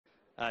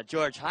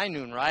George, high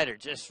noon rider,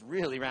 just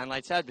really ran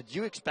lights out. But did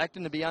you expect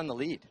him to be on the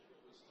lead?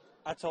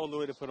 I told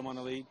Louis to put him on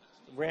the lead.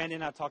 Randy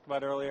and I talked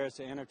about earlier, it's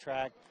the inner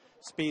track.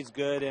 Speed's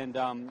good, and,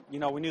 we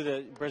knew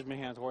the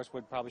Brisbaneham's horse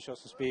would probably show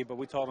some speed, but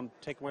we told him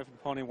take him away from the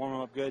pony, warm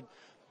him up good,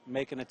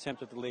 make an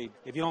attempt at the lead.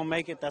 If you don't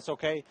make it, that's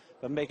okay,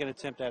 but make an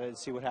attempt at it and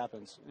see what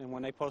happens. And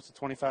when they posted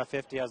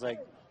 25.50, I was like,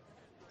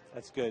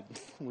 that's good.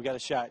 We got a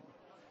shot.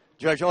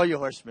 George, all your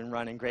horses have been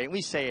running great.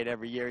 We say it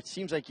every year. It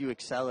seems like you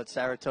excel at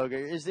Saratoga.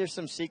 Is there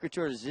some secret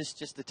to it, or is this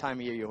just the time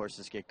of year your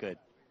horses get good?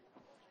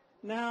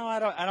 No, I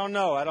don't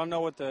know. I don't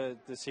know what the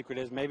secret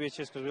is. Maybe it's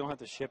just because we don't have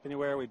to ship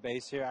anywhere. We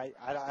base here.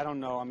 I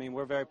don't know. I mean,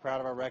 we're very proud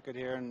of our record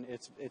here, and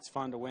it's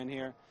fun to win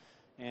here.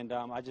 And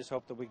I just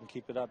hope that we can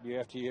keep it up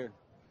year after year.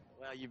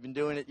 Well, you've been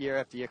doing it year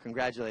after year.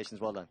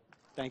 Congratulations. Well done.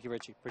 Thank you,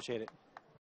 Richie. Appreciate it.